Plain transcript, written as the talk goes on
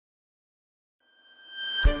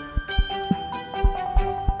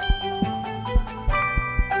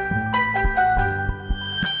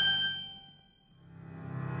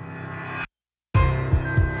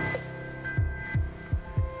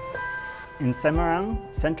In Semarang,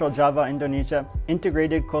 Central Java, Indonesia,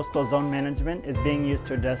 integrated coastal zone management is being used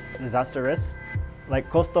to address disaster risks like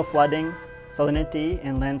coastal flooding, salinity,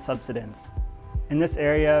 and land subsidence. In this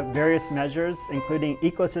area, various measures, including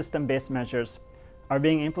ecosystem-based measures, are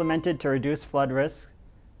being implemented to reduce flood risk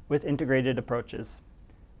with integrated approaches.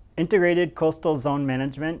 Integrated coastal zone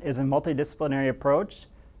management is a multidisciplinary approach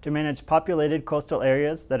to manage populated coastal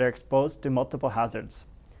areas that are exposed to multiple hazards.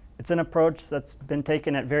 It's an approach that's been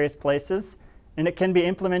taken at various places, and it can be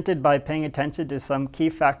implemented by paying attention to some key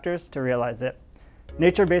factors to realize it.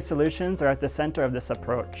 Nature-based solutions are at the center of this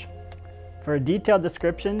approach. For a detailed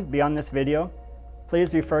description beyond this video,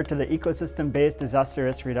 please refer to the Ecosystem-Based Disaster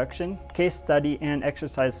Risk Reduction case study and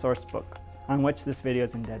exercise sourcebook, on which this video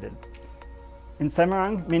is indebted. In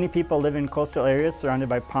Semarang, many people live in coastal areas surrounded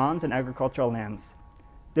by ponds and agricultural lands.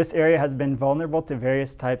 This area has been vulnerable to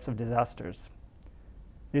various types of disasters.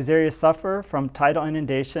 These areas suffer from tidal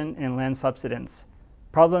inundation and land subsidence,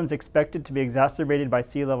 problems expected to be exacerbated by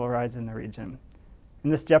sea level rise in the region.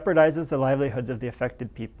 And this jeopardizes the livelihoods of the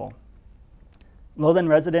affected people. Lowland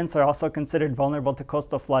residents are also considered vulnerable to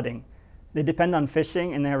coastal flooding. They depend on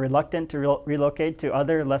fishing and they are reluctant to relocate to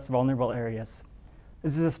other less vulnerable areas.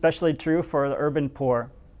 This is especially true for the urban poor.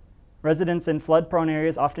 Residents in flood-prone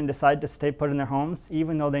areas often decide to stay put in their homes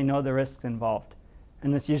even though they know the risks involved.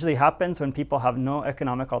 And this usually happens when people have no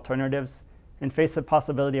economic alternatives and face the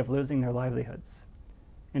possibility of losing their livelihoods.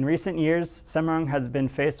 In recent years, Semarang has been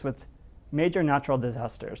faced with major natural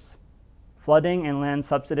disasters. Flooding and land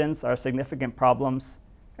subsidence are significant problems,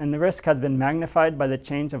 and the risk has been magnified by the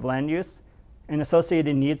change of land use and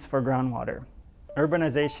associated needs for groundwater.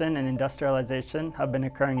 Urbanization and industrialization have been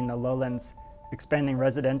occurring in the lowlands, expanding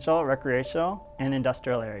residential, recreational, and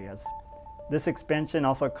industrial areas. This expansion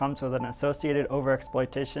also comes with an associated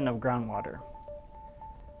overexploitation of groundwater.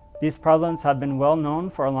 These problems have been well known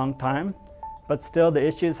for a long time, but still the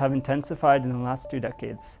issues have intensified in the last 2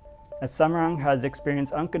 decades, as Semarang has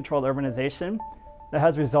experienced uncontrolled urbanization that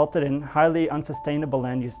has resulted in highly unsustainable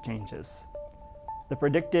land use changes. The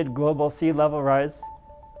predicted global sea level rise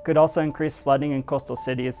could also increase flooding in coastal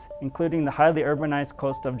cities, including the highly urbanized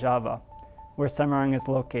coast of Java, where Semarang is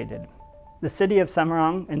located. The city of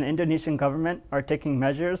Semarang and the Indonesian government are taking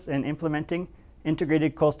measures and implementing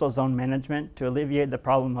integrated coastal zone management to alleviate the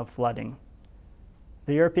problem of flooding.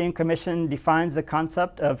 The European Commission defines the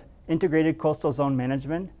concept of integrated coastal zone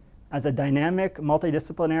management as a dynamic,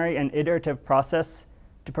 multidisciplinary, and iterative process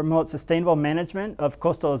to promote sustainable management of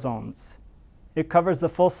coastal zones. It covers the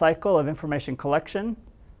full cycle of information collection,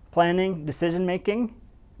 planning, decision-making,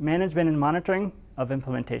 management, and monitoring of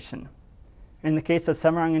implementation. In the case of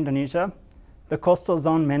Semarang, Indonesia, the coastal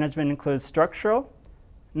zone management includes structural,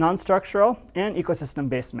 non-structural, and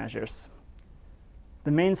ecosystem-based measures.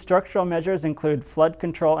 The main structural measures include flood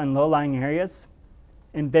control in low-lying areas,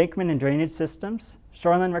 embankment and drainage systems,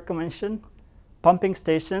 shoreline reclamation, pumping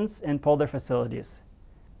stations, and polder facilities.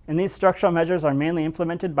 And these structural measures are mainly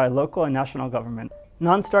implemented by local and national government.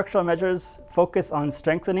 Non-structural measures focus on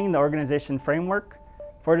strengthening the organization framework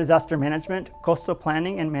for disaster management, coastal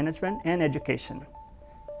planning and management, and education.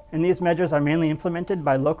 And these measures are mainly implemented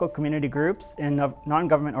by local community groups and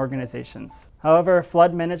non-government organizations. However,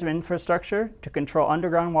 flood management infrastructure to control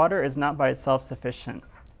underground water is not by itself sufficient.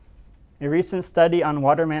 A recent study on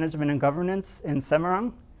water management and governance in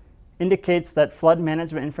Semarang indicates that flood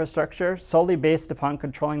management infrastructure solely based upon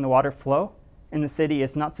controlling the water flow in the city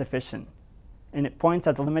is not sufficient, and it points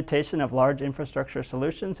at the limitation of large infrastructure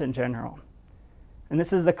solutions in general. And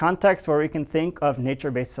this is the context where we can think of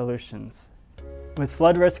nature-based solutions. With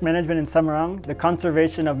flood risk management in Semarang, the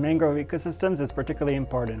conservation of mangrove ecosystems is particularly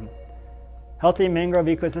important. Healthy mangrove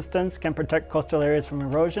ecosystems can protect coastal areas from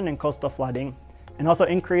erosion and coastal flooding, and also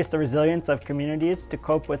increase the resilience of communities to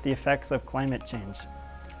cope with the effects of climate change.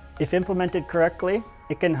 If implemented correctly,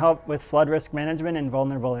 it can help with flood risk management in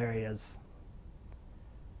vulnerable areas.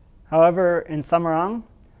 However, in Semarang,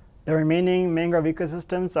 the remaining mangrove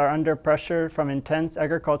ecosystems are under pressure from intense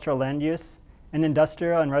agricultural land use and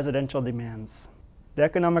industrial and residential demands. The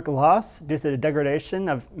economic loss due to the degradation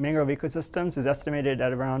of mangrove ecosystems is estimated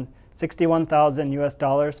at around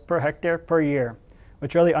 $61,000 per hectare per year,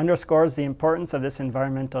 which really underscores the importance of this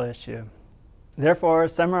environmental issue. Therefore,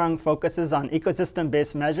 Semarang focuses on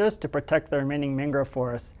ecosystem-based measures to protect the remaining mangrove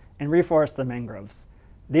forests and reforest the mangroves.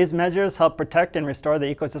 These measures help protect and restore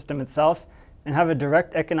the ecosystem itself and have a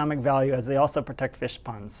direct economic value as they also protect fish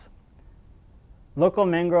ponds. Local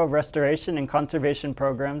mangrove restoration and conservation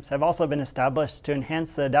programs have also been established to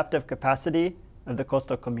enhance the adaptive capacity of the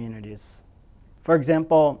coastal communities. For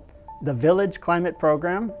example, the Village Climate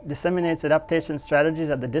Program disseminates adaptation strategies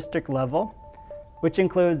at the district level which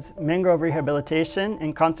includes mangrove rehabilitation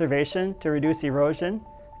and conservation to reduce erosion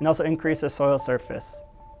and also increase the soil surface.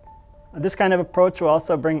 This kind of approach will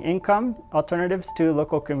also bring income alternatives to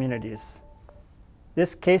local communities.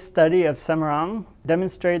 This case study of Semarang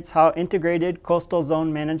demonstrates how integrated coastal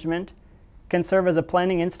zone management can serve as a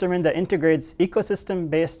planning instrument that integrates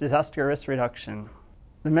ecosystem-based disaster risk reduction.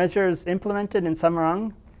 The measures implemented in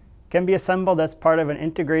Semarang can be assembled as part of an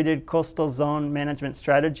integrated coastal zone management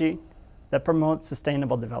strategy that promotes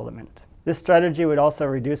sustainable development. This strategy would also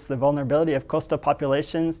reduce the vulnerability of coastal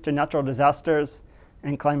populations to natural disasters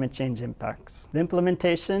and climate change impacts. The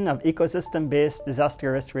implementation of ecosystem-based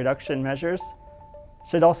disaster risk reduction measures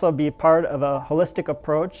should also be part of a holistic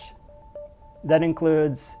approach that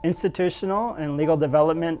includes institutional and legal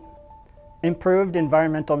development, improved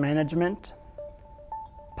environmental management,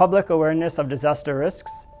 public awareness of disaster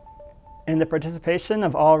risks, and the participation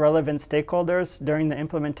of all relevant stakeholders during the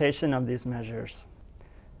implementation of these measures.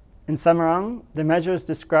 In Semarang, the measures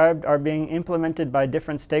described are being implemented by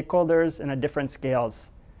different stakeholders and at different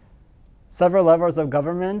scales. Several levels of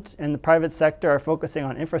government and the private sector are focusing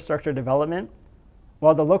on infrastructure development,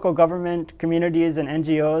 while the local government, communities, and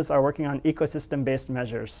NGOs are working on ecosystem-based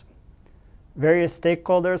measures. Various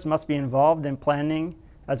stakeholders must be involved in planning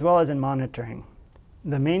as well as in monitoring.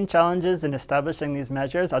 The main challenges in establishing these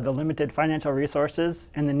measures are the limited financial resources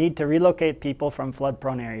and the need to relocate people from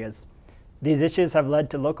flood-prone areas. These issues have led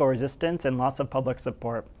to local resistance and loss of public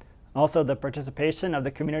support. Also, the participation of the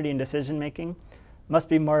community in decision-making must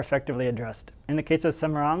be more effectively addressed. In the case of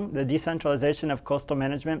Semarang, the decentralization of coastal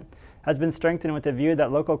management has been strengthened with the view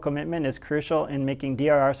that local commitment is crucial in making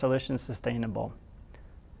DRR solutions sustainable.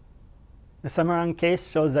 The Semarang case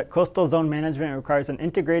shows that coastal zone management requires an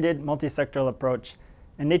integrated, multi-sectoral approach,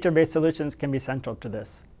 and nature-based solutions can be central to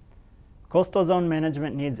this. Coastal zone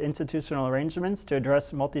management needs institutional arrangements to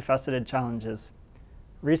address multifaceted challenges.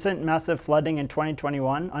 Recent massive flooding in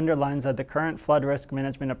 2021 underlines that the current flood risk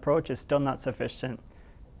management approach is still not sufficient.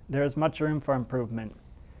 There is much room for improvement.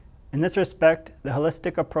 In this respect, the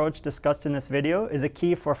holistic approach discussed in this video is a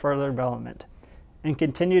key for further development, and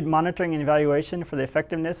continued monitoring and evaluation for the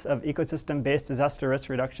effectiveness of ecosystem-based disaster risk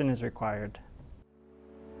reduction is required.